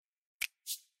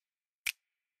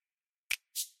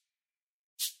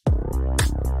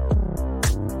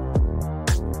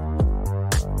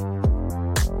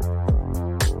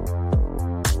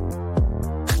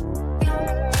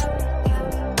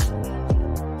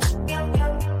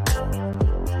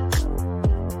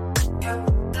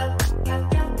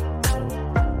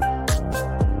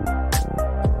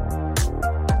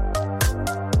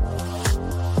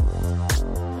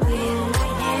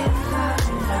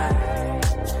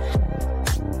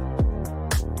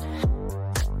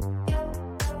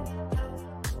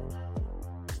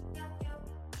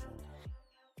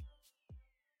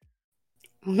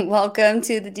Welcome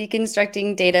to the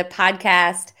Deconstructing Data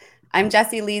podcast. I'm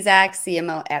Jessie Lezak,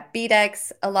 CMO at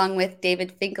BDEX, along with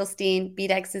David Finkelstein,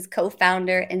 BDEX's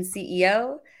co-founder and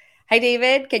CEO. Hi,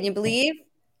 David. Can you believe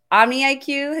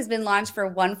OmniIQ has been launched for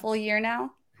 1 full year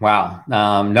now? Wow.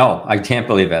 No, I can't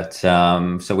believe it.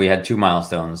 So we had two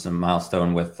milestones, a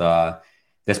milestone with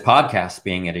this podcast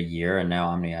being at a year, and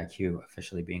now OmniIQ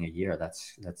officially being a year. That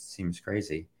seems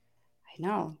crazy. I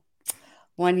know.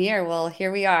 1 year. Well,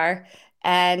 here we are.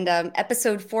 And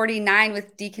episode 49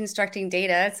 with Deconstructing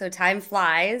Data. So time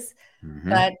flies.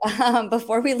 But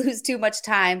before we lose too much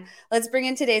time, let's bring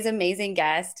in today's amazing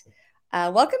guest.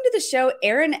 Welcome to the show,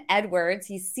 Aaron Edwards.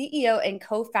 He's CEO and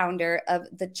co-founder of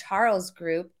the Charles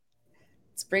Group.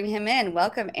 Let's bring him in.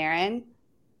 Welcome, Aaron.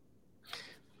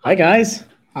 Hi, guys.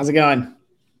 How's it going?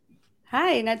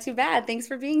 Hi, not too bad. Thanks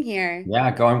for being here. Yeah,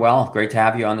 going well. Great to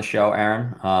have you on the show,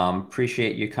 Aaron.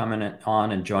 Appreciate you coming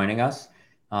on and joining us.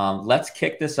 Let's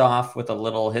kick this off with a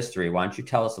little history. Why don't you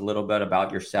tell us a little bit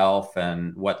about yourself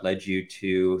and what led you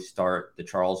to start the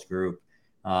Charles Group,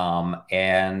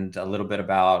 and a little bit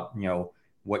about,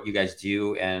 what you guys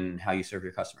do and how you serve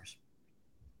your customers.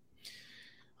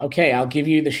 Okay, I'll give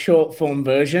you the short form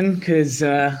version because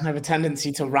I have a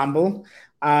tendency to ramble.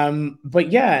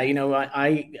 But yeah,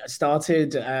 I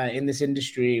started in this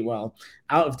industry,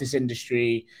 out of this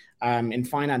industry, in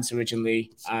finance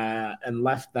originally, and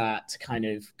left that to kind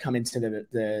of come into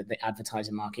the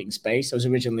advertising marketing space. I was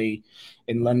originally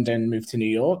in London, moved to New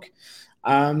York.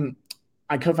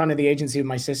 I co-founded the agency with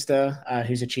my sister,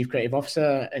 who's a chief creative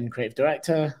officer and creative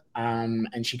director, and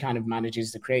she kind of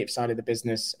manages the creative side of the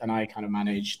business, and I kind of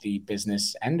manage the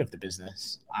business end of the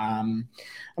business. And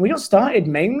we got started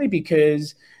mainly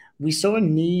because we saw a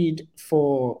need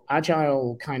for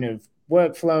agile kind of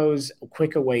workflows,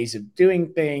 quicker ways of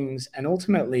doing things, and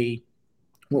ultimately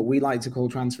what we like to call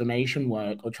transformation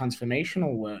work or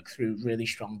transformational work through really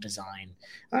strong design. And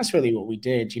that's really what we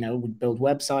did. We'd build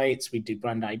websites, we'd do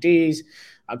brand IDs.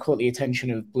 I caught the attention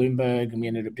of Bloomberg, and we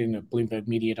ended up doing a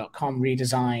BloombergMedia.com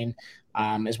redesign,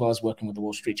 as well as working with the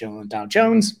Wall Street Journal and Dow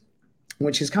Jones,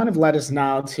 which has kind of led us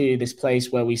now to this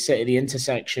place where we sit at the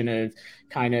intersection of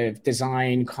kind of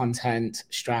design, content,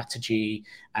 strategy,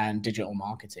 and digital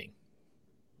marketing.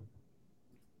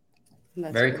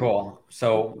 Very cool.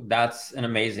 So that's an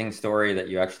amazing story that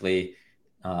you actually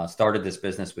started this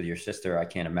business with your sister. I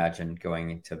can't imagine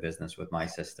going into business with my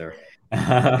sister.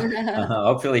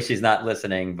 Hopefully she's not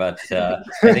listening, but I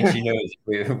think she knows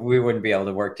we wouldn't be able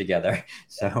to work together.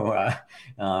 So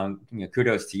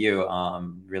kudos to you.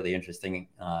 Really interesting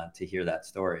to hear that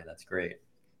story. That's great.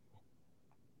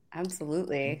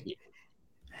 Absolutely.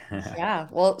 Yeah.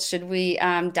 Well, should we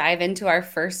dive into our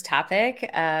first topic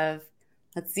of,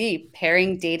 let's see,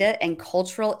 pairing data and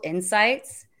cultural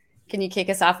insights? Can you kick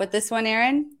us off with this one,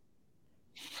 Aaron?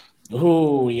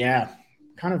 Oh, yeah.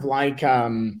 Kind of like, I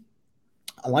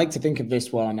like to think of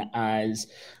this one as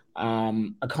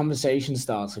a conversation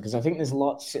starter, because I think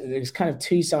there's kind of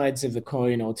two sides of the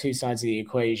coin or two sides of the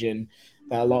equation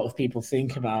that a lot of people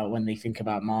think about when they think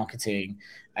about marketing.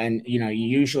 And, you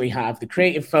usually have the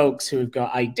creative folks who have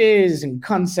got ideas and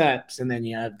concepts, and then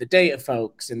you have the data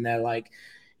folks, and they're like,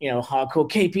 hardcore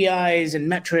KPIs and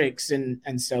metrics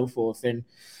and so forth. And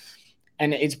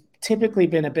it's typically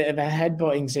been a bit of a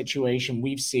headbutting situation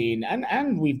we've seen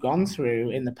and we've gone through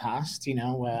in the past,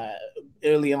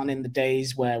 early on in the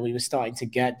days where we were starting to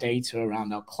get data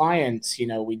around our clients,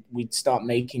 we'd start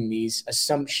making these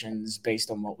assumptions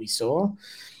based on what we saw.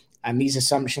 And these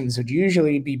assumptions would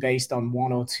usually be based on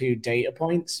one or two data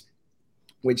points,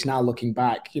 which now looking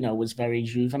back, was very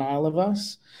juvenile of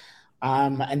us.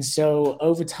 And so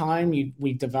over time,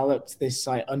 we've developed this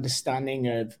understanding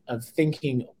of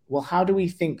thinking, well, how do we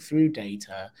think through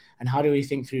data, and how do we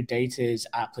think through data's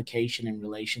application in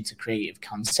relation to creative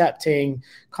concepting,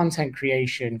 content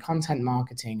creation, content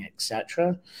marketing,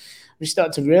 etc. We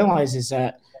start to realize is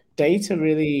that data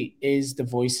really is the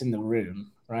voice in the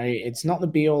room, right? It's not the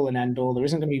be all and end all. There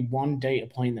isn't going to be one data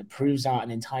point that proves out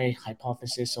an entire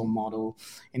hypothesis or model.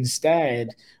 Instead,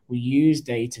 we use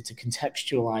data to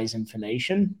contextualize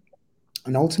information.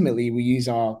 And ultimately, we use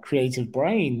our creative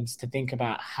brains to think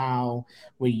about how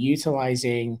we're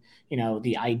utilizing,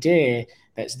 the idea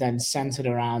that's then centered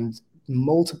around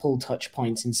multiple touch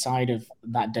points inside of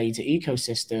that data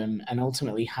ecosystem. And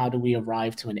ultimately, how do we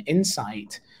arrive to an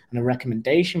insight and a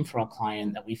recommendation for our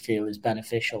client that we feel is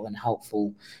beneficial and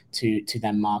helpful to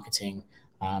them marketing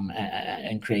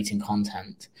and creating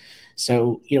content.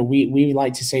 So, we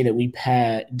like to say that we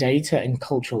pair data and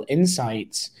cultural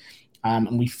insights,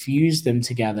 and we fuse them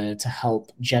together to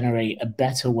help generate a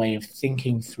better way of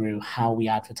thinking through how we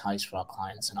advertise for our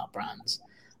clients and our brands.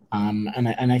 And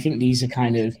I think these are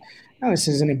kind of, this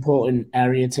is an important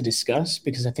area to discuss,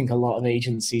 because I think a lot of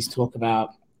agencies talk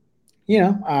about,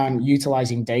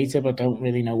 utilizing data, but don't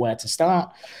really know where to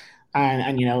start.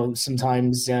 And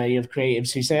sometimes you have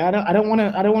creatives who say, I don't want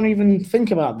to even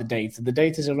think about the data. The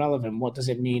data is irrelevant. What does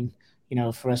it mean,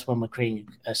 for us when we're creating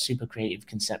a super creative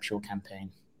conceptual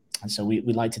campaign? And so we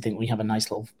like to think we have a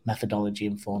nice little methodology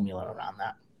and formula around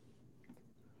that.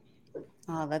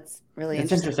 Oh, that's really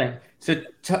interesting. So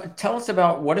tell us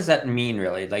about, what does that mean,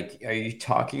 really? Like, are you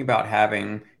talking about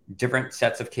having different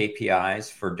sets of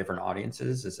KPIs for different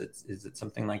audiences? Is it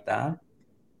something like that?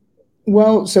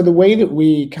 Well, so the way that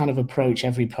we kind of approach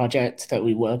every project that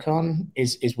we work on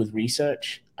is with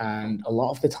research. And a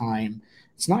lot of the time,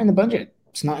 it's not in the budget.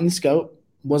 It's not in the scope.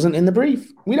 Wasn't in the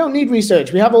brief. We don't need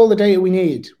research. We have all the data we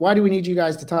need. Why do we need you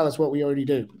guys to tell us what we already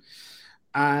do?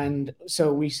 And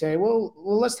so we say, well,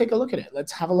 let's take a look at it.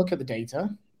 Let's have a look at the data.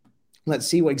 Let's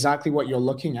see exactly what you're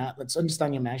looking at. Let's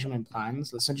understand your measurement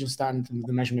plans. Let's understand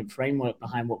the measurement framework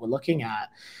behind what we're looking at.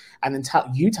 And then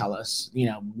tell us,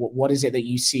 what is it that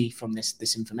you see from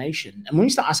this information? And when we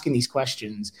start asking these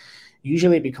questions,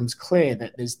 usually it becomes clear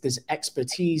that there's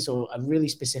expertise or a really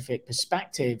specific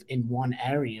perspective in one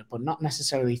area, but not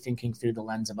necessarily thinking through the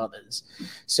lens of others.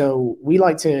 So we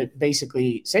like to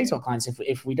basically say to our clients,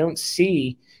 if we don't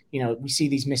see, we see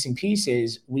these missing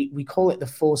pieces, we call it the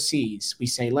 4 C's. We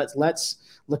say, let's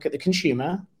look at the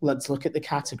consumer, let's look at the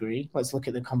category, let's look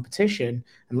at the competition,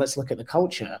 and let's look at the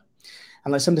culture.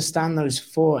 And let's understand those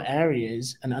 4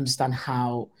 areas and understand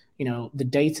how, the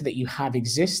data that you have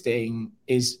existing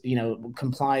is,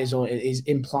 complies or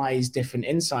implies different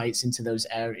insights into those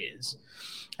areas.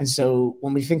 And so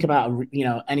when we think about,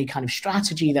 any kind of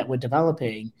strategy that we're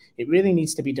developing, it really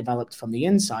needs to be developed from the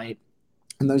insight.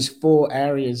 And those 4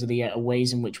 areas are the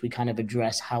ways in which we kind of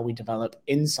address how we develop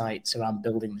insights around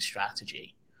building the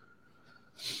strategy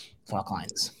for our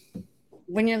clients.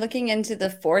 When you're looking into the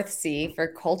 4th C for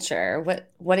culture,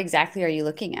 what exactly are you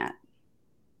looking at?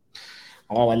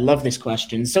 Oh, I love this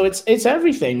question. So it's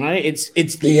everything, right?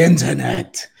 It's the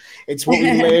internet. It's what we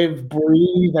live,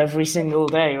 breathe every single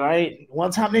day, right?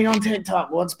 What's happening on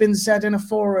TikTok? What's been said in a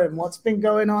forum? What's been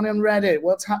going on in Reddit?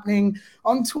 What's happening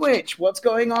on Twitch? What's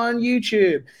going on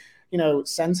YouTube?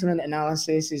 Sentiment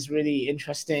analysis is really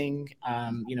interesting.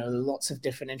 Lots of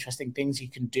different interesting things you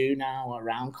can do now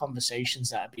around conversations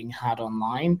that are being had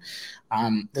online.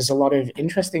 There's a lot of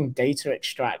interesting data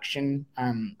extraction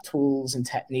tools and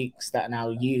techniques that are now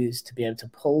used to be able to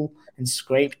pull and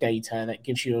scrape data that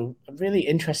gives you a really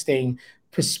interesting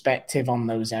perspective on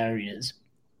those areas.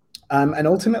 And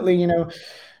ultimately,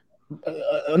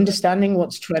 understanding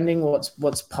what's trending,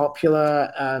 what's popular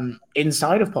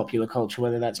inside of popular culture,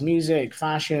 whether that's music,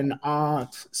 fashion,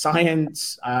 art,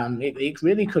 science, it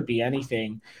really could be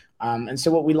anything. And so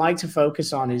what we like to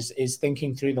focus on is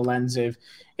thinking through the lens of,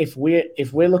 if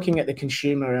we're looking at the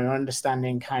consumer and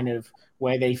understanding kind of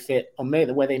where they fit, or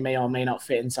where they may or may not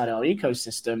fit inside our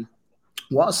ecosystem,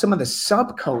 what are some of the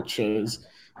subcultures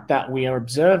that we are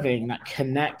observing that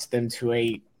connect them to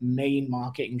a main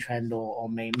marketing trend or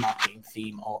main marketing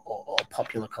theme or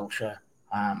popular culture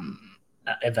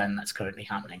event that's currently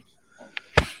happening?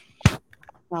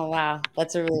 Oh, wow.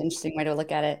 That's a really interesting way to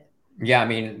look at it. Yeah, I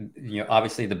mean,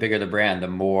 obviously the bigger the brand, the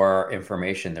more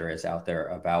information there is out there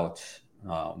about,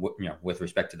 with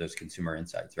respect to those consumer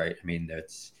insights, right? I mean,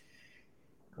 that's,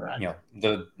 right.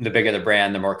 The bigger the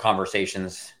brand, the more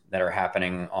conversations that are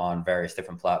happening on various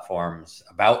different platforms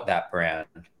about that brand.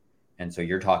 And so when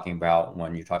you're talking about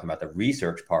the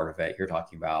research part of it, you're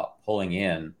talking about pulling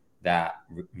in that,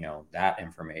 that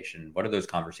information. What are those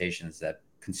conversations that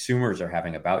consumers are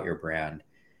having about your brand,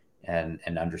 and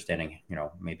understanding,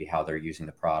 maybe how they're using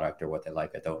the product or what they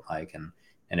like or don't like,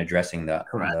 and addressing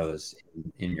those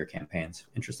in your campaigns.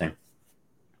 Interesting.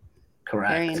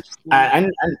 Correct. Very interesting.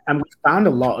 And we found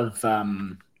a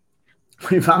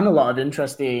lot of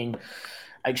interesting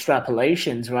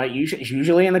extrapolations, right?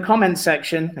 Usually in the comments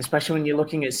section, especially when you're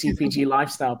looking at CPG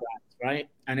lifestyle brands, right?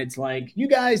 And it's like, you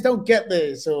guys don't get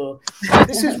this, or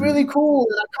this is really cool,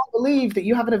 and I can't believe that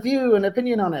you have a view and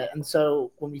opinion on it. And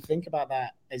so when we think about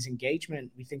that as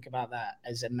engagement, we think about that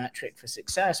as a metric for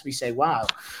success. We say, wow,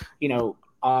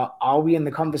 are we in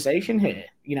the conversation here?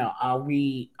 Are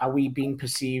we being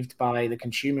perceived by the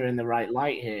consumer in the right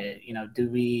light here? Do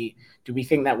we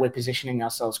think that we're positioning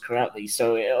ourselves correctly?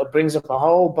 So it brings up a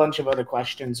whole bunch of other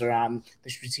questions around the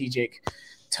strategic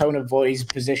tone of voice,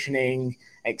 positioning,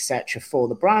 etc. for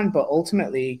the brand. But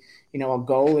ultimately, our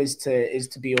goal is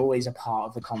to be always a part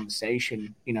of the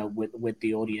conversation, with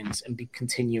the audience, and be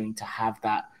continuing to have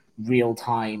that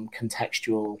real-time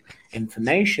contextual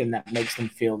information that makes them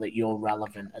feel that you're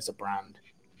relevant as a brand.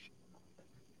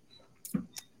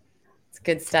 It's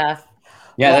good stuff.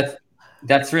 Yeah,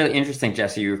 that's really interesting,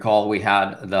 Jesse. You recall we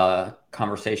had the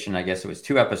conversation, I guess it was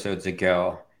 2 episodes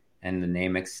ago, and the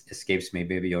name escapes me.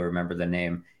 Maybe you'll remember the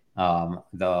name.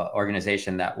 The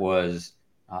organization that was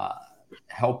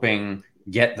helping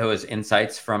get those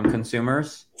insights from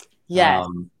consumers. Yes.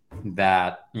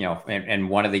 That, and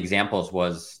one of the examples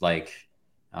was like,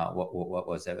 what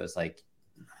was it? It was like,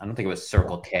 I don't think it was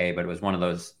Circle K, but it was one of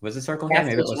those. Was it Circle K?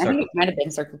 Maybe it was Circle K. I think it might have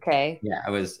been Circle K. Yeah, it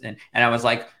was, and I was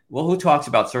like, well, who talks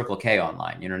about Circle K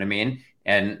online? You know what I mean?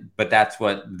 But that's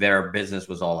what their business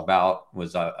was all about.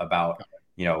 Was about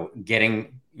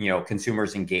getting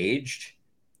consumers engaged,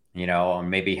 and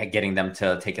maybe getting them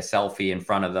to take a selfie in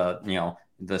front of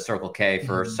the Circle K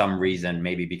for some reason,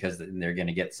 maybe because they're going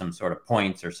to get some sort of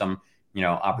points or some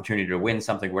opportunity to win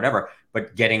something, whatever.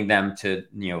 But getting them to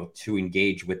to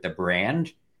engage with the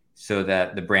brand, so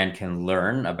that the brand can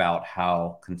learn about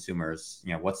how consumers,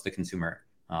 what's the consumer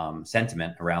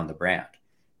sentiment around the brand.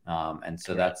 And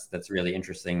so that's really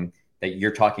interesting that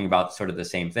you're talking about sort of the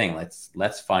same thing.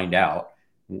 Let's find out,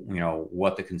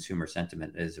 what the consumer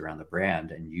sentiment is around the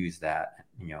brand, and use that,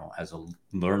 as a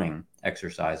learning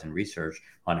exercise and research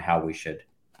on how we should,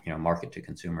 market to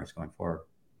consumers going forward.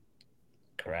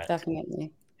 Correct.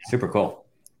 Definitely. Super cool.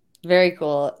 Very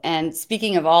cool. And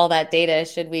speaking of all that data,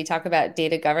 should we talk about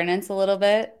data governance a little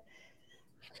bit?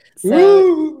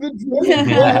 So,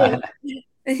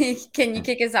 can you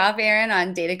kick us off, Aaron,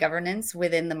 on data governance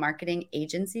within the marketing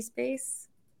agency space?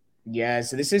 Yeah,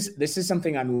 so this is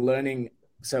something I'm learning.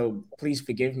 So please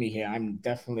forgive me here. I'm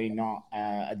definitely not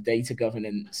a data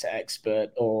governance expert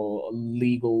or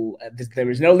legal.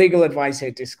 There is no legal advice here.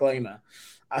 Disclaimer.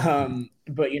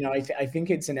 But I think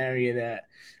it's an area that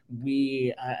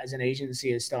we as an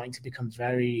agency are starting to become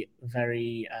very,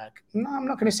 very, I'm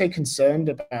not going to say concerned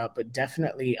about, but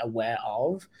definitely aware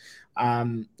of.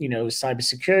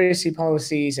 Cybersecurity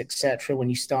policies, etc. When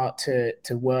you start to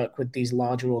work with these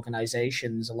larger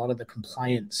organizations, a lot of the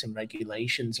compliance and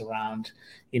regulations around,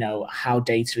 how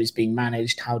data is being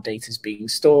managed, how data is being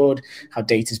stored, how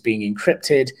data is being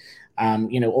encrypted,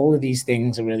 all of these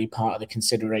things are really part of the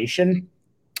consideration.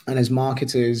 And as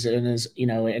marketers and as,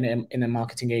 in a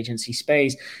marketing agency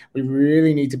space, we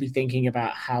really need to be thinking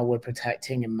about how we're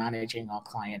protecting and managing our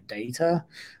client data.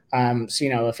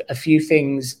 A few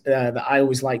things that I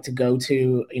always like to go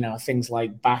to, things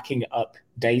like backing up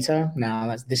data.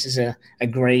 Now, this is a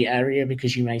gray area,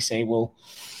 because you may say, well,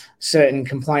 certain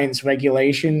compliance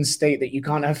regulations state that you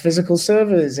can't have physical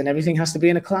servers and everything has to be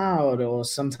in a cloud, or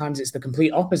sometimes it's the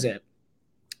complete opposite.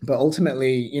 But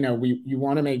ultimately, you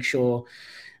want to make sure,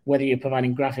 whether you're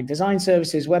providing graphic design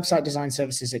services, website design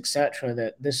services, etc.,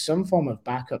 that there's some form of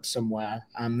backup somewhere,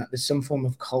 that there's some form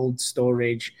of cold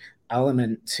storage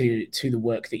element to the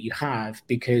work that you have,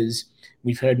 because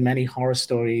we've heard many horror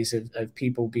stories of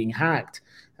people being hacked,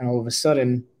 and all of a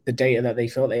sudden the data that they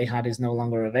thought they had is no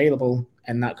longer available,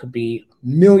 and that could be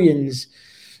millions,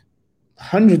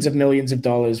 hundreds of millions of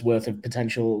dollars worth of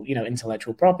potential,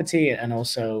 intellectual property, and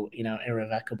also,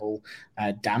 irrevocable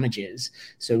damages.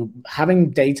 So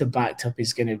having data backed up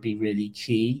is going to be really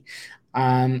key.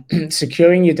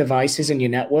 Securing your devices and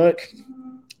your network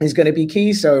is going to be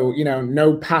key. So,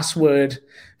 no password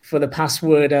for the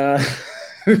password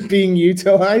being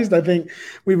utilized. I think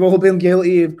we've all been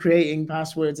guilty of creating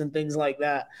passwords and things like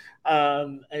that.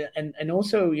 And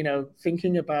also,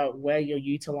 thinking about where you're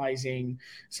utilizing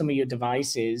some of your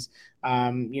devices.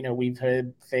 We've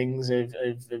heard things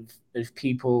of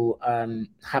people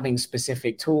having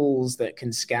specific tools that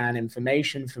can scan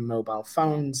information from mobile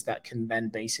phones that can then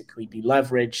basically be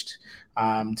leveraged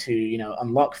to,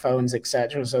 unlock phones,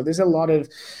 etc. So there's a lot of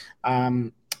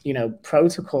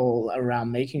protocol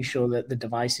around making sure that the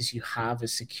devices you have are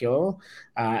secure,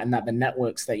 and that the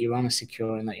networks that you're on are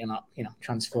secure, and that you're not,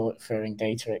 transferring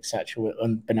data, etc.,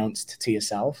 unbeknownst to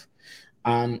yourself.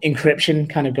 Encryption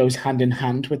kind of goes hand in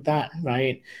hand with that,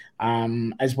 right?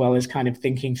 As well as kind of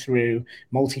thinking through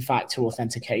multi-factor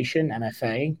authentication,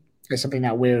 MFA. It's something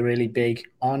that we're really big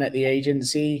on at the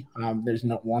agency. There's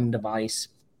not one device,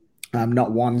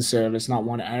 not one service, not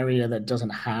one area that doesn't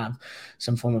have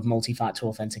some form of multi-factor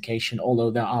authentication,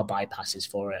 although there are bypasses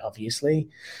for it, obviously.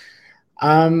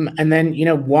 And then,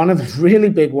 one of the really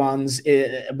big ones,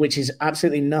 which is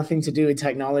absolutely nothing to do with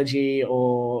technology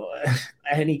or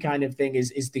any kind of thing,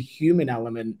 is the human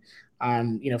element.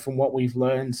 From what we've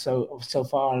learned so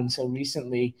far and so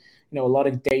recently, a lot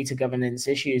of data governance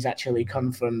issues actually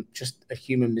come from just a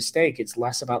human mistake. It's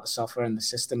less about the software and the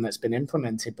system that's been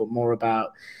implemented, but more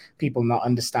about people not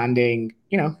understanding,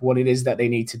 what it is that they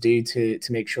need to do to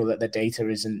make sure that their data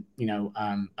isn't,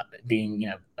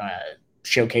 being,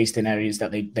 showcased in areas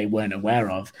that they weren't aware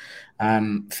of.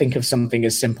 Think of something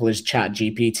as simple as Chat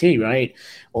GPT, right?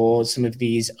 Or some of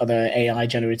these other AI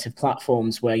generative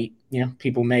platforms where,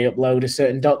 people may upload a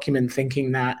certain document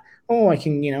thinking that, oh, I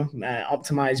can,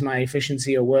 optimize my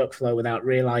efficiency or workflow without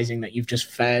realizing that you've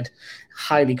just fed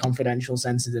highly confidential,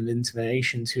 sensitive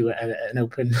information to an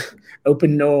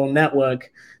open neural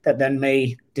network that then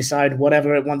may decide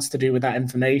whatever it wants to do with that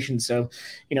information. So,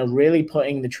 really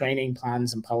putting the training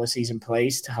plans and policies in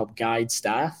place to help guide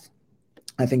staff,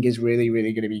 I think is really,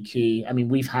 really going to be key. I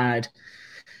mean,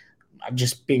 I'm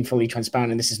just being fully transparent,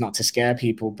 and this is not to scare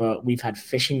people, but we've had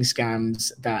phishing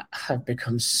scams that have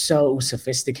become so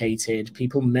sophisticated.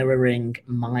 People mirroring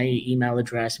my email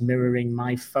address, mirroring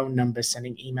my phone number,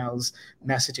 sending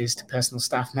messages to personal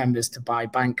staff members to buy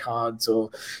bank cards or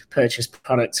purchase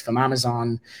products from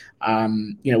Amazon.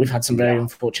 We've had some very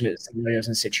unfortunate scenarios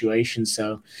and situations.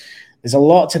 So there's a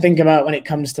lot to think about when it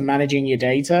comes to managing your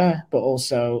data, but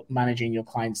also managing your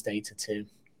clients' data too.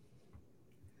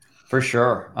 For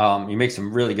sure. You make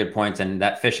some really good points, and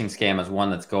that phishing scam is one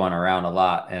that's going around a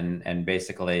lot. And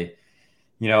basically,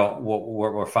 what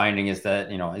we're finding is that,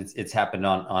 it's happened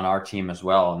on our team as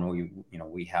well. And we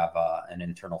have an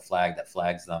internal flag that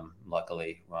flags them.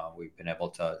 Luckily, we've been able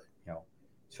to,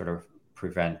 sort of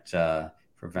prevent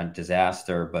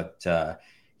disaster. But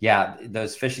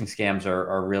those phishing scams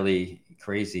are really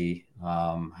crazy.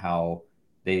 How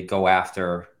they go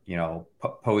after,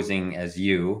 posing as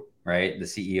you, right, the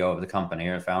CEO of the company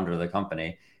or the founder of the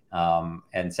company,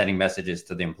 and sending messages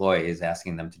to the employees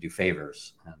asking them to do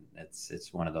favors. And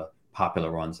it's one of the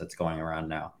popular ones that's going around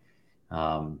now.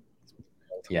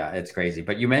 It's crazy.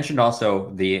 But you mentioned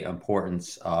also the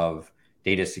importance of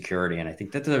data security, and I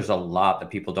think that there's a lot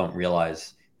that people don't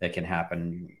realize that can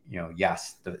happen.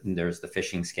 Yes, there's the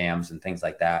phishing scams and things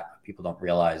like that. People don't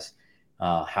realize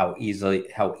how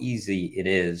easy it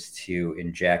is to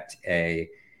inject a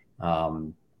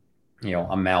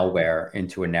malware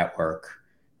into a network.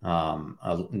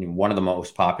 One of the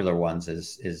most popular ones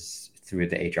is through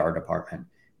the HR department,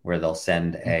 where they'll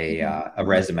send a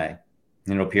resume,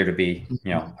 and it'll appear to be,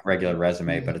 a regular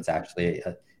resume, but it's actually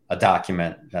a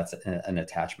document that's an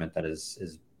attachment that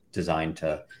is designed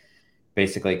to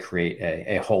basically create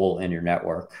a hole in your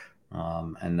network.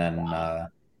 And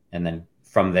then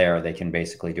from there, they can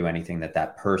basically do anything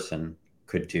that person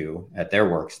could do at their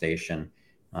workstation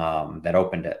that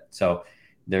opened it. So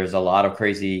there's a lot of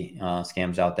crazy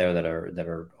scams out there that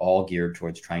are all geared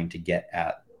towards trying to get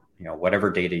at whatever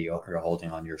data you're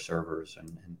holding on your servers,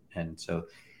 and so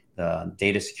the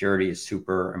data security is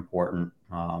super important.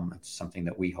 It's something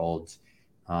that we hold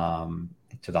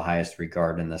to the highest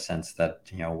regard, in the sense that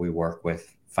we work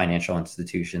with financial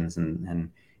institutions and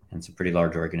some pretty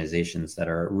large organizations that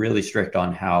are really strict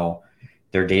on how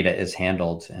their data is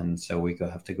handled. And so we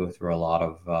have to go through a lot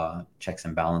of checks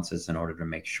and balances in order to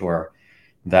make sure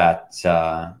that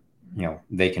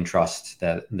they can trust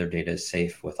that their data is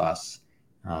safe with us.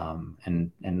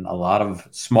 And a lot of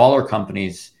smaller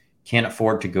companies can't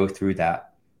afford to go through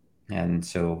that. And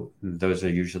so those are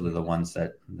usually the ones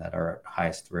that are at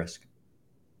highest risk.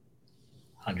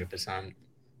 100%.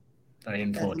 Very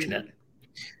unfortunate.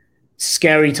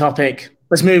 Scary topic.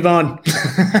 Let's move on.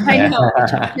 I know,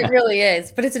 it really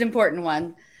is, but it's an important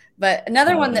one. But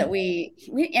another one that we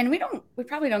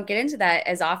probably don't get into that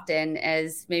as often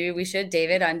as maybe we should,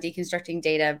 David, on deconstructing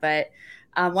data. But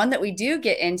one that we do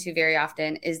get into very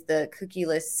often is the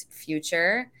cookieless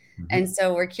future. Mm-hmm. And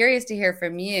so we're curious to hear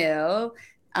from you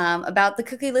about the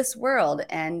cookieless world,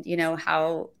 and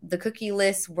how the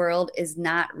cookieless world is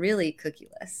not really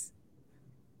cookieless.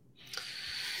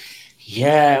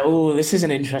 Yeah. Oh, this is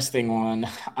an interesting one.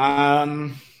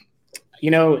 I'd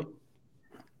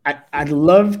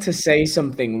love to say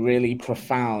something really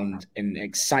profound and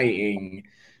exciting,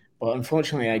 but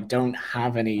unfortunately, I don't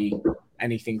have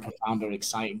anything profound or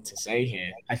exciting to say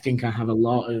here. I think I have a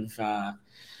lot of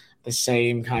the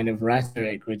same kind of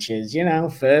rhetoric, which is,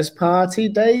 first party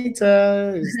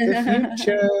data is the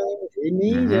future. We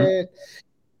need it.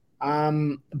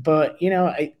 But,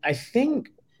 I think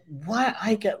what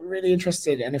I get really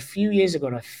interested in, a few years ago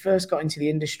when I first got into the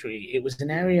industry, it was an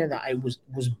area that I was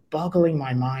boggling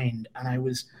my mind, and I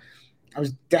was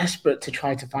desperate to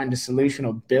try to find a solution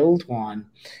or build one.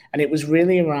 And it was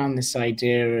really around this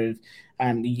idea of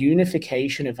the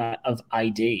unification of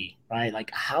ID, right?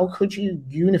 Like, how could you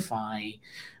unify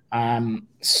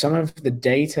some of the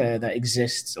data that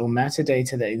exists or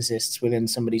metadata that exists within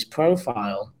somebody's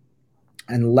profile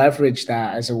and leverage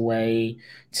that as a way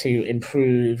to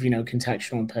improve,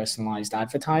 contextual and personalized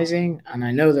advertising. And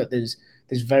I know that there's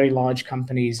very large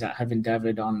companies that have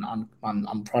endeavored on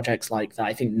projects like that.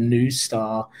 I think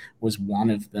Newstar was one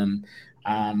of them,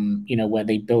 where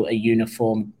they built a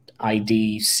uniform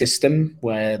ID system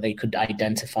where they could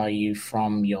identify you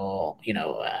from your,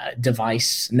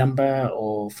 device number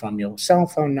or from your cell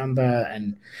phone number,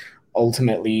 and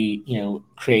ultimately,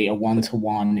 create a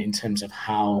one-to-one in terms of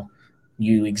how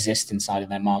you exist inside of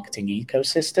their marketing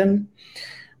ecosystem.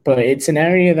 But it's an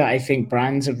area that I think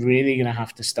brands are really going to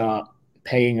have to start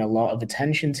paying a lot of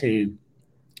attention to,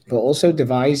 but also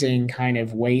devising kind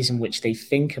of ways in which they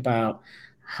think about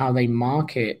how they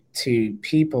market to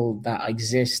people that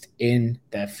exist in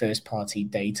their first-party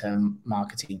data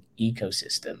marketing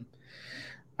ecosystem.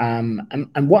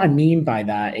 And what I mean by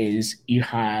that is you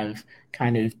have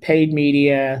kind of paid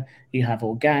media, you have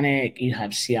organic, you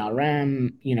have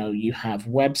CRM, you have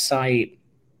website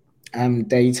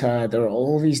data. There are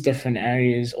all these different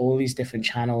areas, all these different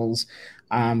channels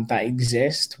that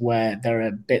exist where there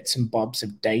are bits and bobs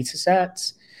of data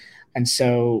sets. And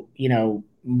so,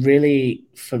 really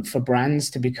for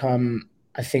brands to become,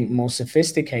 I think, more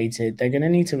sophisticated, they're going to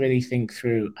need to really think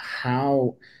through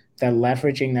how they're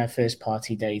leveraging their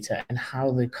first-party data and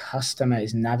how the customer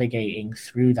is navigating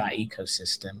through that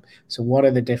ecosystem. So what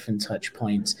are the different touch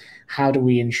points? How do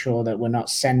we ensure that we're not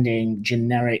sending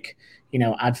generic,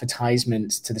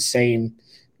 advertisements to the same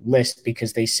list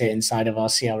because they sit inside of our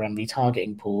CRM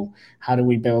retargeting pool? How do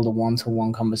we build a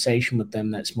one-to-one conversation with them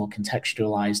that's more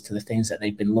contextualized to the things that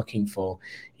they've been looking for?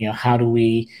 How do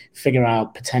we figure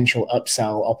out potential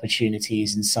upsell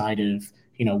opportunities inside of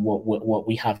what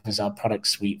we have as our product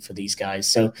suite for these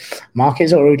guys? So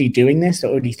marketers are already doing this,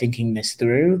 they're already thinking this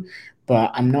through,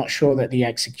 but I'm not sure that the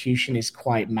execution is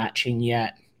quite matching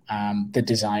yet the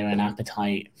desire and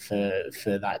appetite for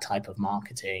that type of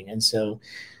marketing. And so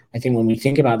I think when we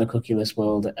think about the cookieless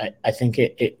world, I think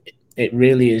it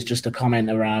really is just a comment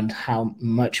around how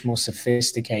much more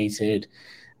sophisticated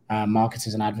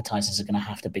marketers and advertisers are going to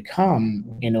have to become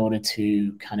in order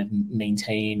to kind of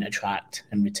maintain, attract,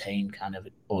 and retain kind of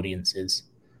audiences.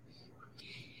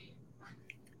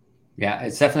 Yeah,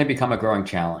 it's definitely become a growing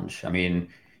challenge. I mean,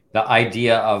 the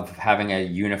idea of having a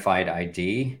unified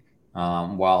ID,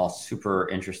 while super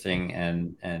interesting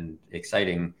and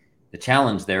exciting, the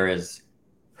challenge there is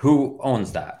who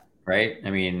owns that, right? I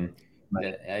mean,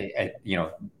 right.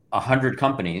 100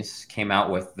 companies came out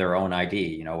with their own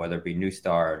ID, whether it be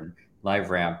Newstar and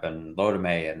LiveRamp and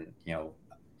Lotame and,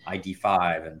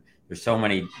 ID5. And there's so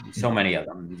many of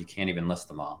them, you can't even list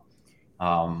them all.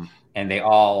 And they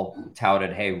all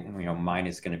touted, hey, mine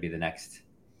is going to be the next,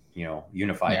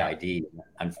 unified ID.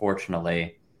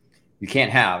 Unfortunately, you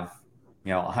can't have,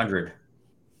 100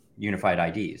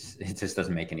 unified IDs. It just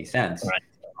doesn't make any sense. Right.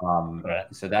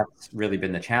 So that's really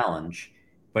been the challenge.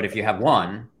 But if you have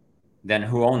one, then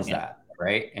who owns that,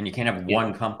 right? And you can't have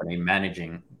one company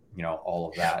managing, all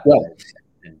of that. Well,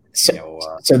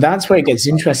 so that's where it gets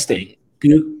interesting.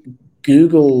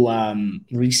 Google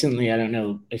recently, I don't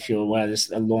know if you're aware,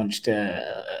 this launched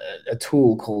a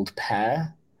tool called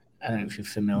Pair. I don't know if you're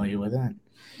familiar with it.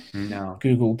 No.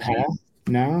 Google Pair.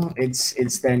 No,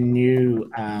 it's their new.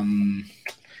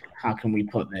 How can we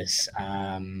put this?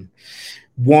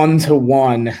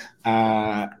 One-to-one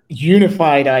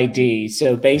unified ID.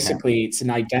 So basically, it's an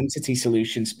identity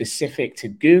solution specific to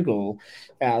Google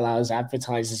that allows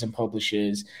advertisers and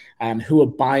publishers who are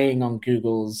buying on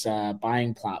Google's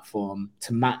buying platform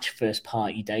to match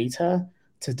first-party data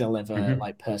to deliver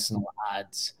like personal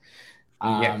ads.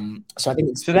 So I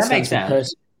think so that makes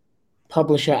sense.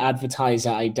 Publisher advertiser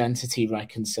identity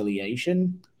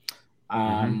reconciliation,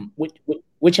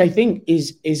 which I think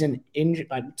is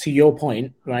to your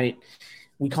point, right?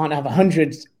 We can't have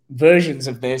 100 versions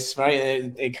of this, right?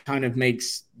 It kind of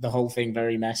makes the whole thing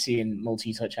very messy and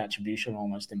multi-touch attribution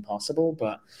almost impossible.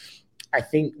 But I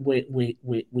think we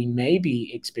may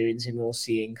be experiencing or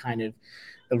seeing kind of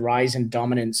the rise and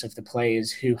dominance of the players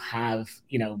who have,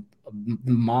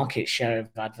 market share of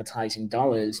advertising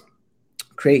dollars,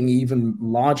 creating even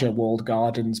larger walled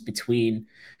gardens between,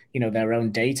 their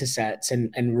own data sets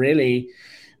and really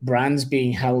brands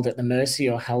being held at the mercy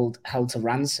or held to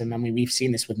ransom. I mean, we've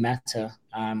seen this with Meta,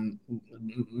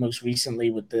 most recently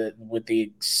with the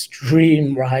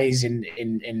extreme rise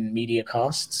in media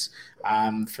costs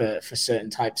for certain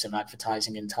types of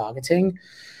advertising and targeting.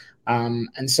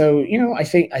 And so, I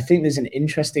think there's an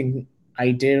interesting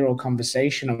idea or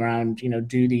conversation around,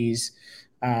 do these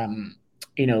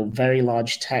very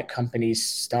large tech companies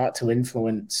start to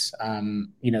influence,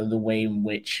 the way in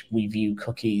which we view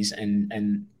cookies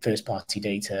and first-party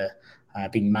data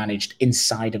being managed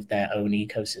inside of their own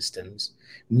ecosystems,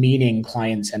 meaning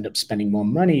clients end up spending more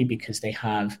money because they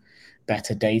have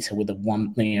better data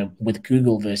with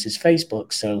Google versus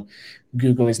Facebook. So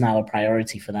Google is now a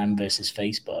priority for them versus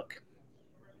Facebook.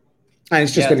 And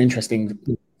it's just an interesting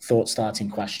thought-starting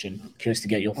question. Curious to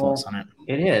get your thoughts on it.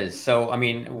 It is. So, I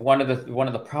mean, one of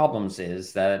the problems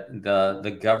is that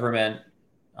the government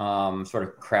sort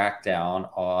of cracked down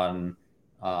on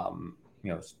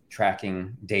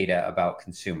tracking data about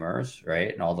consumers,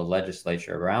 right? And all the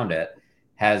legislature around it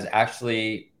has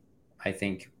actually, I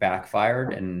think,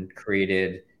 backfired and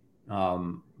created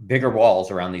bigger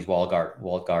walls around these walled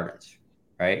gardens,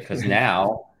 right? Because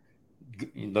now,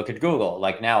 look at Google.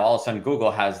 Like now, all of a sudden,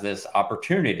 Google has this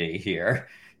opportunity here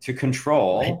to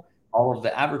control all of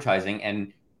the advertising.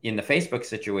 And in the Facebook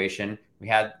situation, we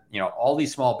had all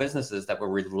these small businesses that were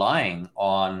relying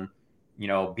on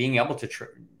being able to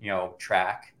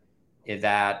track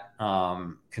that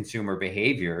consumer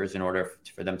behaviors in order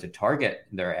for them to target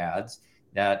their ads.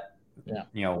 That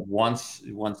once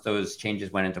those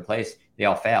changes went into place, they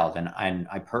all failed, and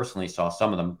I personally saw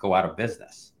some of them go out of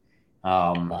business.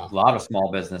 A lot of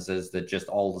small businesses that just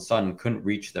all of a sudden couldn't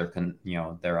reach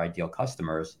their ideal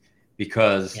customers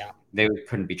because they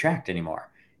couldn't be tracked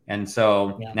anymore. And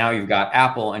so now you've got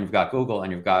Apple and you've got Google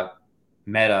and you've got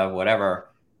Meta, whatever,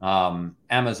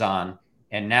 Amazon,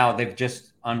 and now they've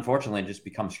just unfortunately just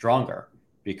become stronger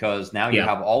because now you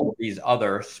have all of these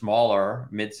other smaller,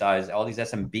 mid-size, all these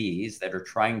SMBs that are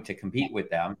trying to compete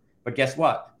with them. But guess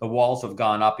what? The walls have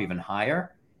gone up even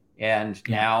higher, and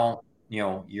now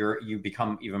you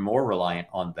become even more reliant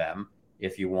on them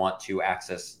if you want to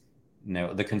access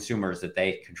the consumers that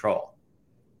they control.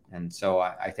 And so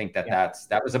I think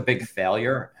that was a big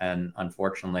failure, and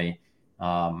unfortunately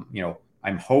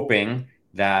I'm hoping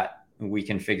that we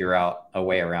can figure out a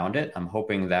way around it. I'm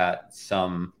hoping that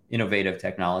some innovative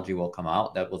technology will come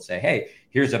out that will say, hey,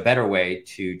 here's a better way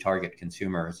to target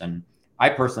consumers. And I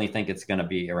personally think it's going to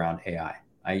be around AI.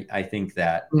 I think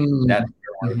that that's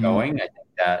where we're going. I think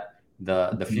that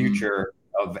the future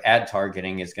of ad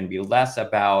targeting is going to be less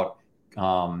about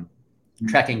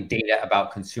tracking data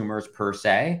about consumers per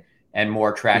se, and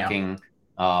more tracking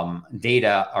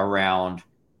data around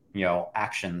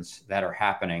actions that are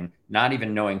happening, not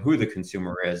even knowing who the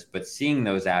consumer is, but seeing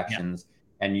those actions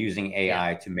and using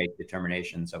AI to make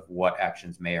determinations of what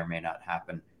actions may or may not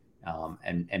happen,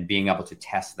 and being able to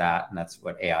test that. And that's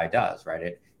what AI does,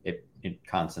 right? It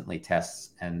constantly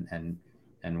tests and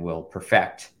will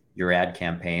perfect your ad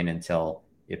campaign until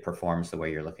it performs the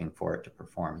way you're looking for it to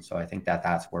perform. So I think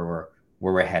that's where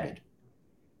we're headed.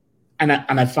 And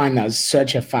I find that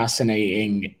such a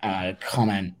fascinating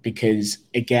comment, because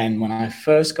again, when I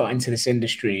first got into this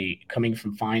industry, coming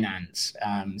from finance,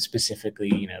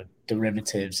 specifically,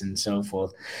 derivatives and so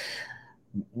forth,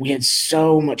 we had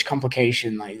so much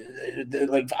complication. Like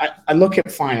I look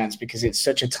at finance because it's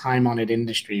such a time-honored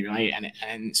industry, right?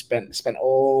 And spent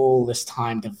all this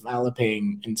time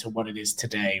developing into what it is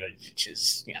today, which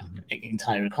is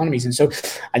entire economies. And so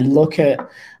I look at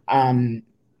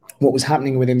what was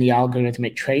happening within the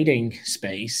algorithmic trading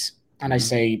space, and I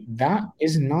say that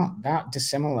is not that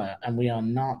dissimilar, and we are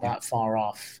not that far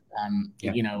off.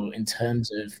 In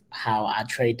terms of how our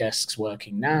trade desk's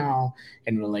working now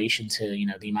in relation to,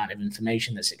 the amount of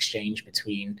information that's exchanged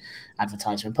between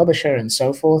advertiser and publisher and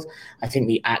so forth. I think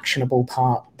the actionable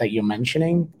part that you're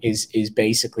mentioning is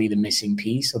basically the missing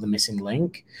piece or the missing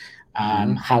link,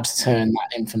 how to turn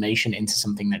that information into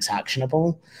something that's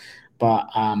actionable. But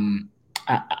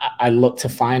I look to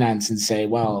finance and say,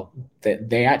 well,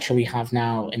 they actually have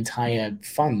now entire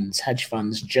funds, hedge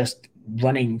funds, just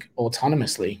running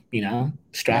autonomously,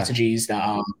 strategies that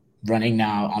are running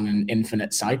now on an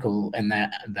infinite cycle. And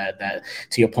that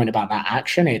to your point about that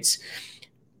action, it's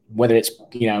whether it's,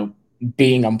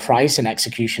 being on price and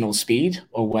executional speed,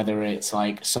 or whether it's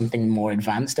like something more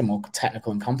advanced and more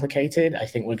technical and complicated. I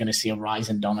think we're going to see a rise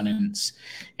in dominance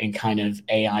in kind of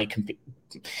AI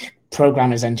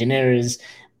programmers, engineers,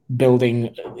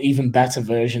 building even better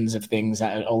versions of things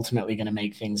that are ultimately going to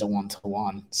make things a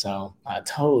one-to-one. So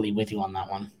totally with you on that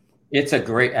one. It's a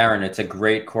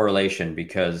great correlation,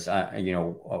 because,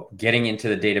 getting into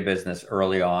the data business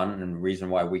early on, and the reason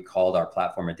why we called our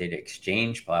platform a data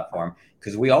exchange platform,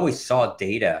 because we always saw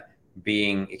data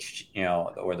being,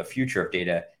 or the future of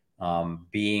data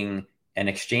being an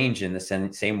exchange in the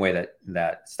same way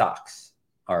that stocks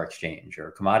are exchanged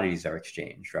or commodities are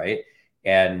exchanged, right?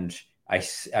 And I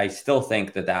still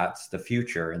think that that's the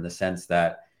future, in the sense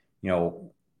that,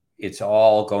 it's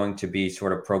all going to be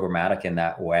sort of programmatic in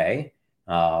that way.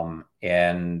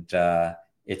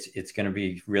 It's going to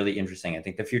be really interesting. I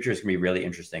think the future is going to be really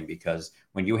interesting because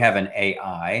when you have an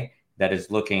AI that is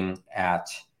looking at,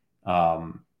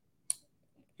 the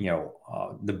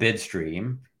bid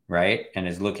stream, right, and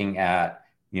is looking at,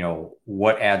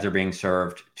 what ads are being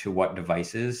served to what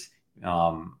devices,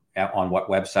 on what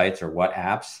websites or what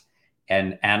apps,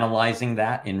 and analyzing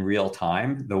that in real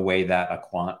time, the way that a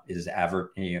quant is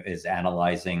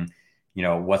analyzing,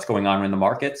 what's going on in the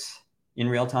markets in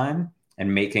real time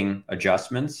and making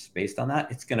adjustments based on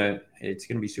that, it's gonna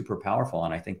be super powerful.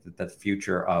 And I think that the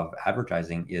future of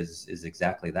advertising is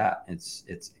exactly that.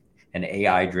 It's an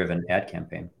AI driven ad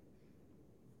campaign.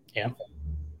 Yeah.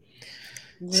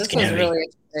 This was really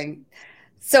interesting.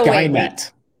 So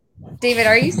wait, David,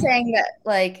 are you saying that,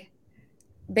 like,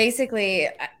 basically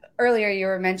earlier you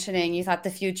were mentioning you thought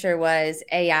the future was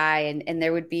AI and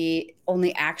there would be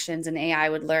only actions and AI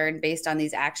would learn based on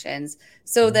these actions.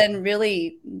 So then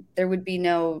really there would be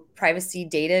no privacy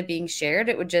data being shared.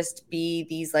 It would just be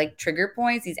these like trigger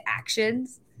points, these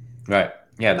actions. Right.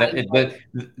 Yeah.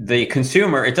 The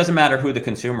consumer, it doesn't matter who the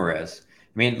consumer is.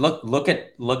 I mean, look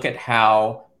at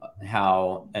how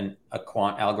a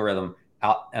quant algorithm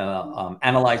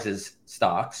analyzes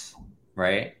stocks,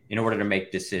 right, in order to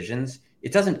make decisions.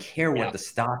 It doesn't care what the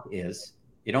stock is.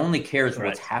 It only cares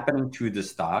what's happening to the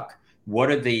stock.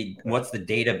 What's the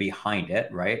data behind it,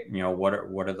 right? What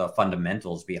are the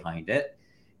fundamentals behind it,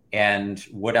 and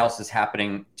what else is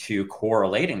happening to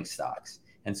correlating stocks?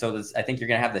 And so I think you're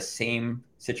going to have the same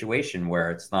situation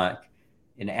where it's not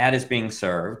an ad is being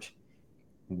served.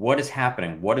 What is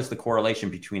happening? What is the correlation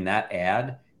between that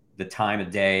ad, the time of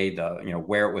day,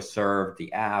 where it was served,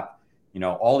 the app,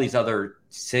 all these other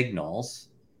signals,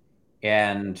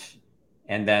 and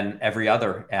then every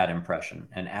other ad impression.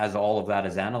 And as all of that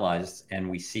is analyzed and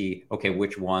we see, okay,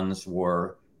 which ones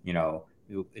were,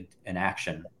 an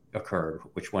action occurred,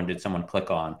 which one did someone click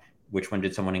on, which one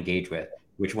did someone engage with,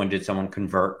 which one did someone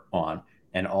convert on,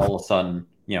 and all of a sudden,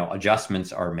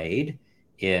 adjustments are made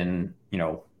in,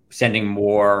 sending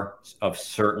more of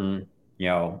certain,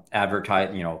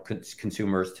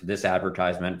 consumers to this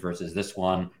advertisement versus this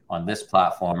one on this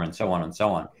platform, and so on and so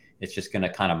on. It's just going to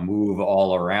kind of move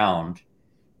all around.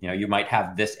 You might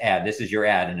have this ad, this is your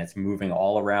ad, and it's moving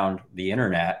all around the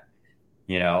internet,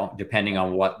 depending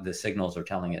on what the signals are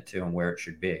telling it to and where it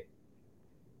should be.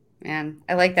 Man,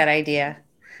 I like that idea.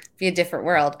 Be a different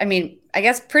world. I mean, I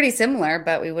guess pretty similar,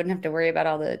 but we wouldn't have to worry about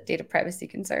all the data privacy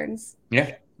concerns.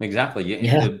 Yeah, exactly.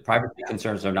 The privacy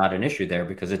concerns are not an issue there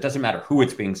because it doesn't matter who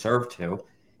it's being served to.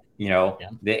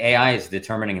 The AI is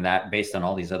determining that based on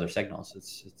all these other signals.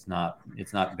 It's not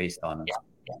based on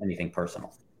anything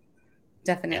personal.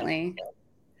 Definitely.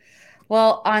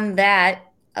 Well, on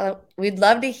that, we'd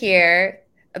love to hear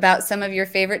about some of your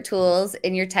favorite tools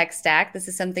in your tech stack. This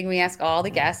is something we ask all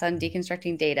the guests on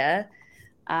Deconstructing Data.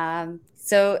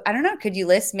 So I don't know, could you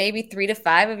list maybe 3 to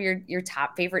 5 of your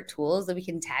top favorite tools that we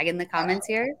can tag in the comments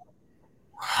here?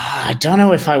 I don't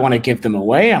know if I want to give them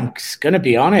away. I'm going to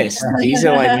be honest. These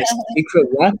are like my secret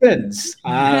weapons.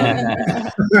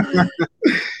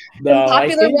 The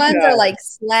popular ones are like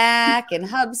Slack and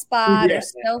HubSpot or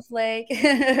Snowflake.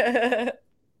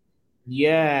 We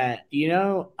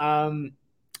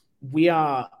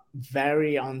are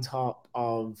very on top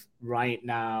of right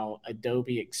now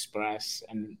Adobe Express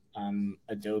and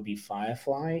Adobe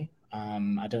Firefly.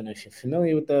 I don't know if you're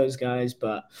familiar with those guys,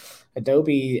 but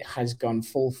Adobe has gone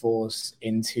full force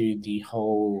into the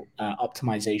whole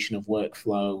optimization of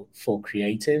workflow for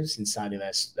creatives inside of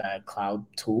their cloud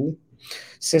tool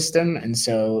system. And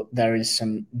so there is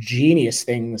some genius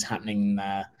things happening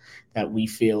there that we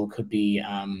feel could be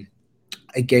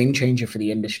a game changer for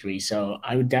the industry. So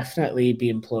I would definitely be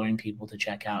imploring people to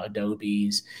check out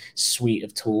Adobe's suite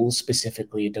of tools,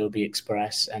 specifically Adobe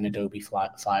Express and Adobe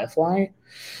Firefly.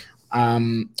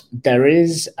 There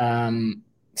is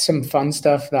some fun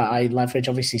stuff that I leverage.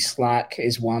 Obviously, Slack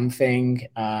is one thing.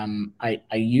 I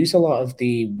use a lot of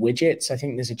the widgets. I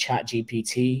think there's a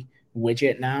ChatGPT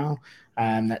widget now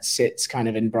that sits kind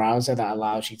of in browser that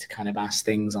allows you to kind of ask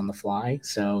things on the fly.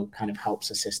 So kind of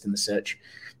helps assist in the search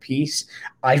piece.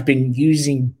 I've been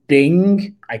using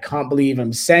Bing. I can't believe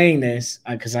I'm saying this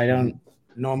because I don't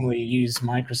normally use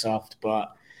Microsoft,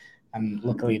 but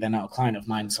luckily they're not a client of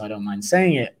mine, so I don't mind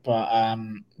saying it. But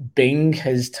Bing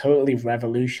has totally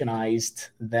revolutionized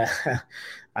the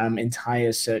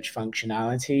entire search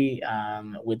functionality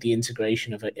with the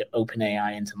integration of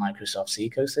OpenAI into Microsoft's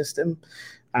ecosystem.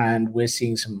 And we're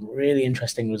seeing some really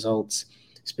interesting results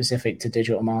specific to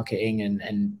digital marketing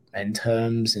and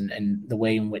terms and the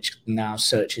way in which now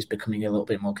search is becoming a little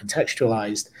bit more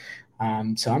contextualized.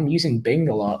 So I'm using Bing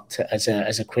a lot as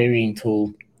a querying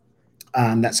tool.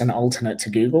 That's an alternate to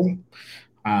Google.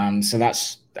 So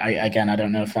that's, I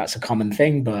don't know if that's a common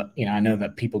thing, but I know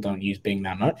that people don't use Bing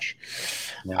that much.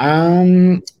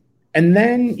 Yeah. And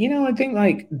then, I think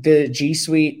like the G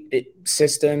Suite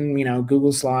system,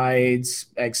 Google Slides,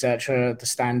 etc., the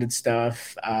standard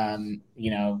stuff, the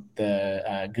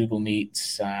Google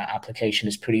Meets application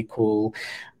is pretty cool.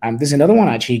 There's another one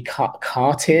actually,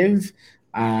 Kartiv,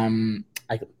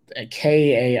 like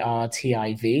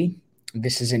Kartiv.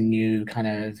 This is a new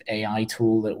kind of AI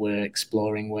tool that we're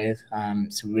exploring with.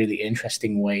 It's a really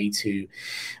interesting way to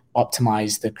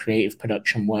optimize the creative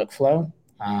production workflow.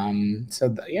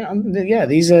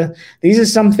 These are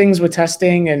some things we're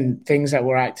testing and things that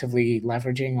we're actively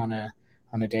leveraging on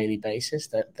a daily basis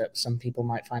that some people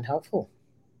might find helpful.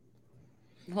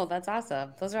 Well, that's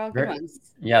awesome. Those are all good ones.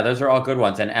 Yeah, those are all good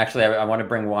ones. And actually, I want to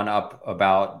bring one up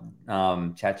about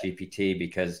ChatGPT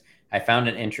because I found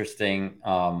an interesting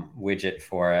widget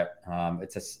for it.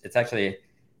 It's actually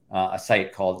a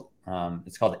site called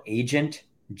it's called Agent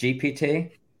GPT.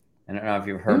 I don't know if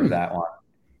you've heard of that one.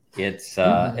 It's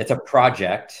a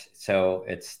project, so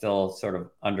it's still sort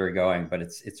of undergoing, but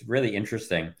it's really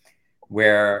interesting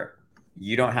where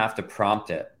you don't have to prompt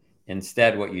it.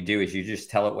 Instead, what you do is you just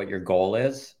tell it what your goal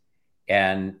is,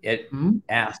 and it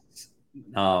asks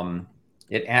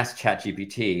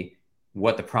ChatGPT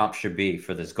what the prompt should be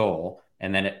for this goal,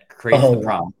 and then it creates the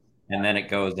prompt, and then it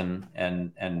goes and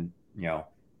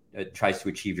it tries to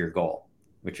achieve your goal,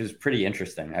 which is pretty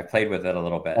interesting. I played with it a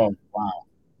little bit. Oh wow.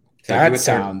 So that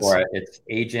sounds for it. It's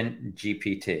Agent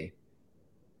GPT.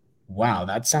 Wow,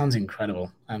 that sounds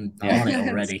incredible. I'm on it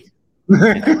already.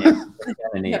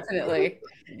 Definitely.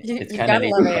 It's kind of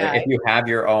neat. If you have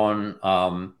your own,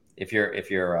 if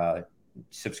you're a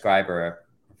subscriber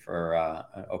for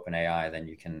OpenAI, then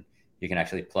you can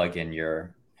actually plug in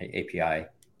your API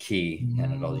key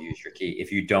and it'll use your key.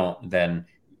 If you don't, then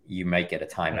you might get a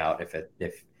timeout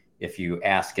if you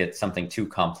ask it something too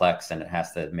complex and it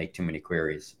has to make too many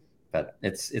queries. But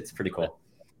it's pretty cool.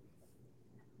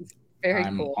 Very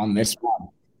cool. On this one.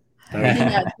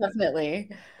 Yeah, definitely.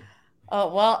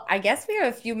 Oh, well, I guess we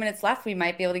have a few minutes left. We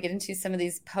might be able to get into some of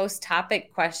these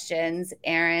post-topic questions,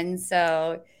 Aaron.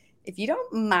 So if you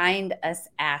don't mind us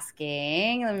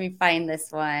asking, let me find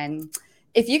this one.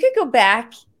 If you could go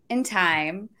back in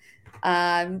time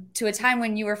to a time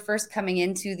when you were first coming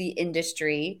into the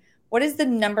industry, what is the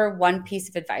number one piece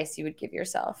of advice you would give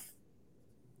yourself?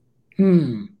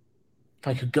 If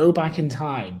I could go back in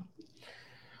time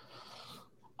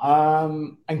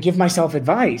and give myself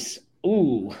advice,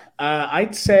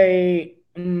 I'd say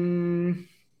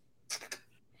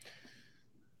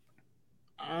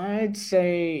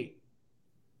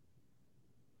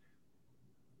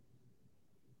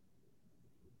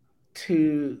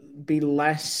to be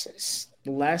less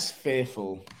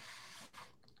fearful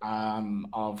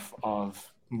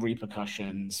of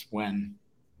repercussions when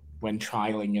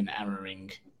trialing and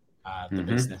erroring the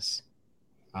business.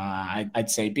 I'd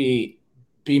say be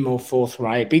more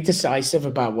forthright, be decisive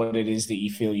about what it is that you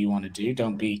feel you want to do.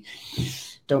 Don't be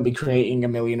creating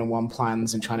 1,000,001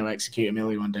 plans and trying to execute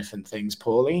 1,000,001 different things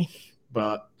poorly.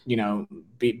 But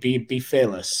be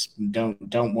fearless.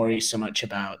 Don't worry so much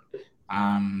about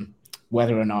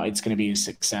whether or not it's going to be a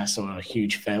success or a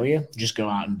huge failure. Just go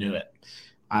out and do it.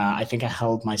 I think I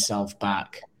held myself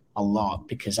back a lot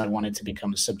because I wanted to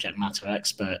become a subject matter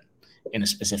expert in a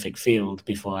specific field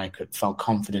before I felt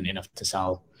confident enough to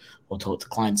sell or talk to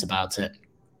clients about it.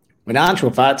 In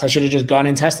actual fact, I should have just gone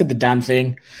and tested the damn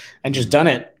thing and just done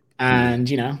it and,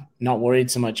 not worried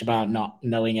so much about not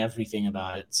knowing everything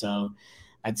about it. So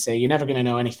I'd say you're never going to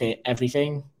know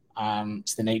everything.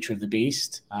 It's the nature of the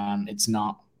beast. It's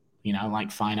not,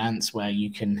 like finance where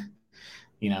you can,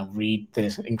 read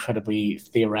the incredibly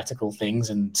theoretical things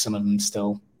and some of them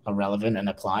still are relevant and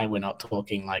apply. We're not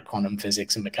talking like quantum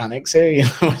physics and mechanics here.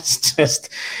 It's just,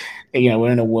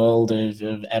 we're in a world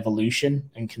of evolution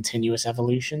and continuous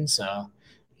evolution. So,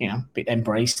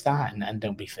 embrace that and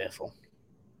don't be fearful.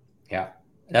 Yeah,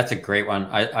 that's a great one.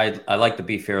 I like the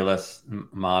be fearless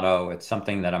motto. It's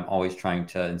something that I'm always trying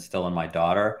to instill in my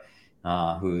daughter,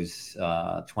 who's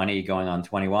 20 going on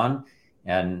 21.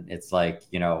 And it's like,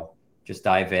 just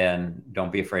dive in.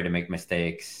 Don't be afraid to make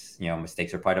mistakes.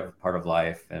 Mistakes are part of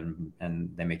life and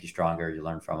they make you stronger. You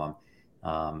learn from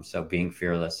them. So being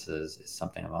fearless is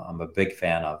something I'm a big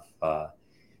fan of.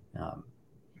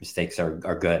 Mistakes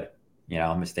are good.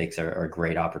 Mistakes are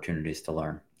great opportunities to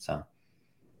learn. So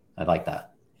I like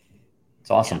that.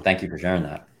 It's awesome. Yeah. Thank you for sharing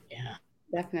that. Yeah,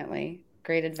 definitely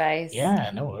great advice.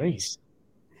 Yeah, no worries.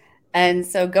 And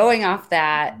so going off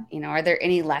that, are there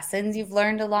any lessons you've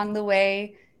learned along the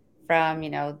way from,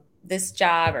 this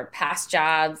job or past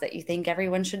jobs that you think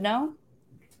everyone should know?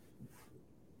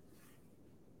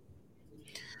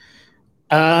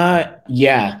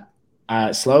 Yeah.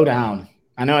 Slow down.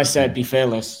 I know I said be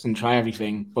fearless and try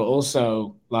everything, but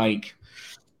also like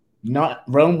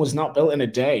Rome was not built in a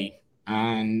day.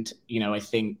 And, I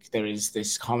think there is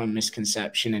this common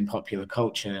misconception in popular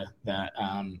culture that,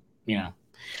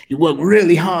 you work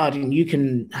really hard and you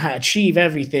can achieve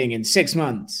everything in 6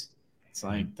 months. It's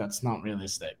like, that's not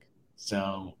realistic.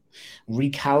 So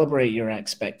recalibrate your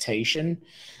expectation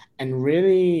and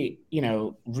really,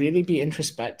 really be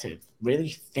introspective, really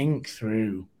think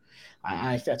through.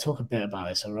 I talk a bit about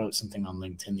this. I wrote something on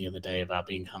LinkedIn the other day about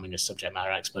becoming a subject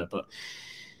matter expert, but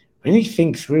really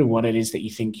think through what it is that you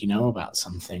think you know about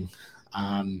something,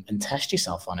 and test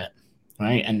yourself on it,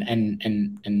 right?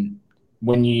 And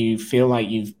when you feel like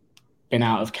you've been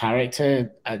out of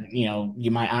character,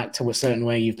 you might act to a certain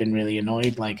way. You've been really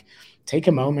annoyed. Like, take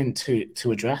a moment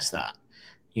to address that.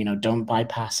 Don't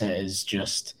bypass it as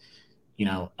just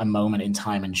a moment in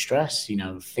time and stress.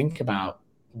 Think about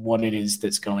what it is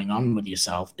that's going on with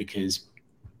yourself, because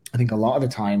I think a lot of the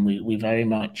time we very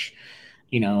much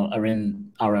are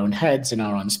in our own heads, in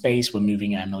our own space. We're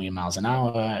moving at a million miles an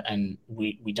hour, and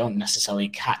we don't necessarily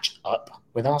catch up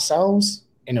with ourselves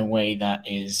in a way that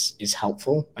is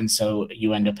helpful. And so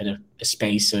you end up in a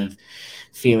space of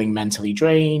feeling mentally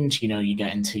drained. You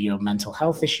get into your mental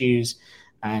health issues.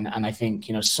 And I think,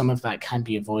 some of that can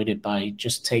be avoided by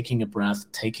just taking a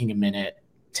breath, taking a minute,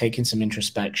 taking some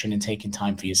introspection, and taking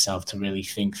time for yourself to really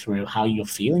think through how you're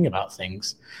feeling about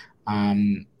things.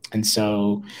 And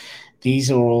so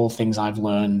these are all things I've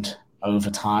learned over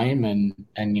time, and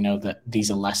that these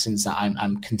are lessons that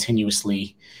I'm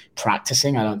continuously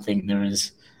practicing. I don't think there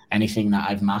is anything that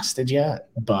I've mastered yet,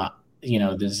 but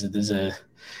there's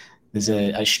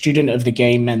a student of the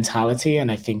game mentality,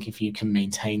 and I think if you can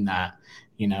maintain that,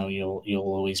 you'll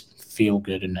always feel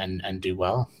good and do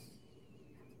well.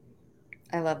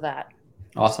 I love that.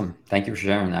 Awesome. Thank you for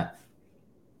sharing that.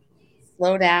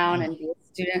 Slow down and be a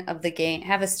student of the game.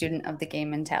 Have a student of the game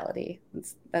mentality.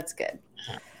 That's good.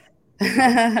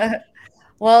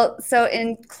 Well, so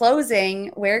in closing,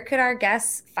 where could our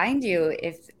guests find you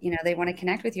if they want to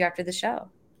connect with you after the show?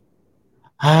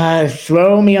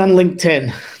 Throw me on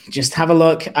LinkedIn. Just have a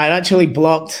look. I actually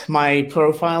blocked my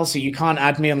profile, so you can't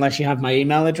add me unless you have my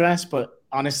email address. But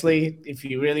honestly, if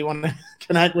you really want to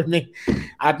connect with me,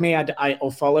 add me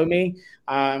or follow me.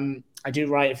 I do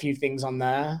write a few things on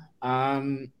there.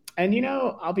 And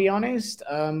I'll be honest,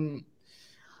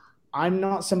 I'm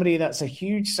not somebody that's a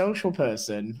huge social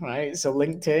person, right? So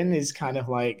LinkedIn is kind of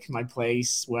like my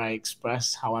place where I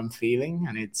express how I'm feeling,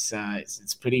 and it's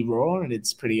pretty raw and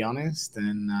it's pretty honest.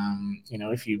 And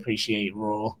if you appreciate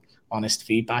raw, honest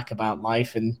feedback about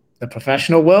life in the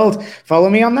professional world, follow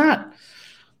me on that.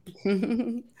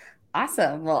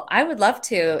 Awesome. Well, I would love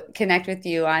to connect with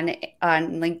you on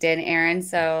LinkedIn, Aaron.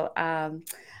 So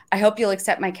I hope you'll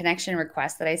accept my connection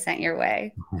request that I sent your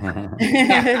way.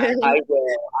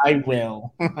 I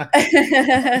will.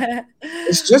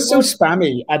 It's just so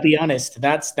spammy. I'll be honest.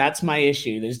 That's my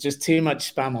issue. There's just too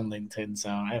much spam on LinkedIn, so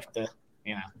I have to.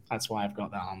 That's why I've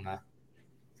got that on there.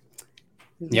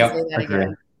 Yep.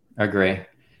 Agree.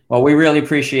 Well, we really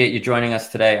appreciate you joining us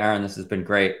today, Aaron. This has been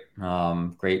great.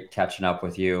 Great catching up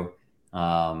with you.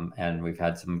 And we've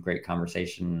had some great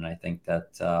conversation, and I think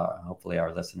that hopefully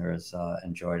our listeners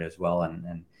enjoyed as well,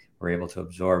 and were able to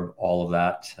absorb all of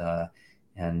that.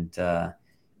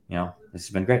 This has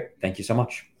been great. Thank you so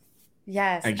much.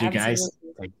 Yes. Thank you, guys.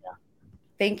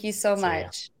 Thank you so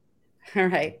much. All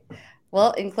right.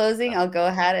 Well, in closing, I'll go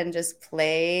ahead and just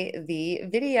play the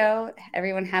video.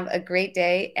 Everyone have a great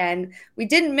day. And we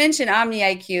didn't mention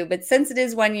OmniIQ, but since it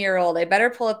is 1 year old, I better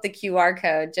pull up the QR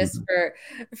code just for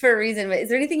a reason. But is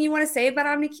there anything you want to say about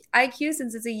OmniIQ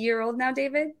since it's a year old now,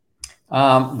 David?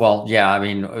 Well, yeah, I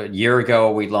mean, a year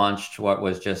ago, we launched what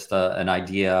was just an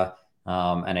idea.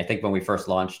 And I think when we first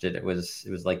launched it, it was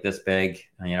like this big,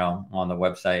 on the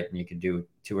website, and you could do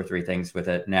 2 or 3 things with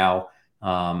it. Now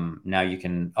you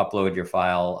can upload your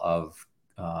file of,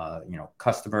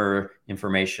 customer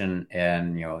information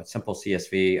and, a simple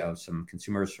CSV of some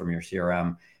consumers from your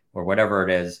CRM or whatever it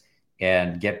is,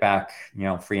 and get back,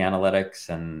 free analytics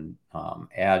and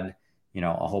add,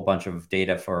 a whole bunch of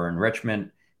data for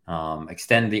enrichment,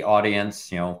 extend the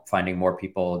audience, finding more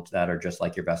people that are just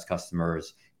like your best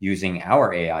customers using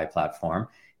our AI platform,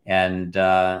 and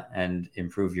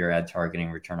improve your ad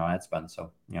targeting return on ad spend. So,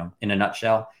 in a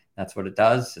nutshell, That's what it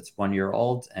does. It's 1 year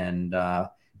old. And,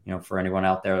 for anyone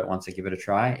out there that wants to give it a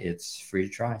try, it's free to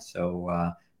try.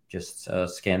 So just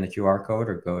scan the QR code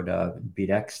or go to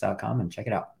beatx.com and check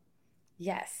it out.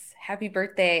 Yes. Happy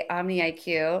birthday,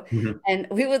 OmniIQ. And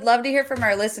we would love to hear from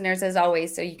our listeners as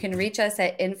always. So you can reach us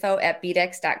at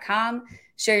info@beatx.com.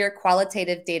 Share your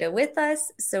qualitative data with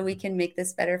us so we can make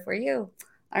this better for you.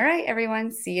 All right,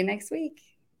 everyone. See you next week.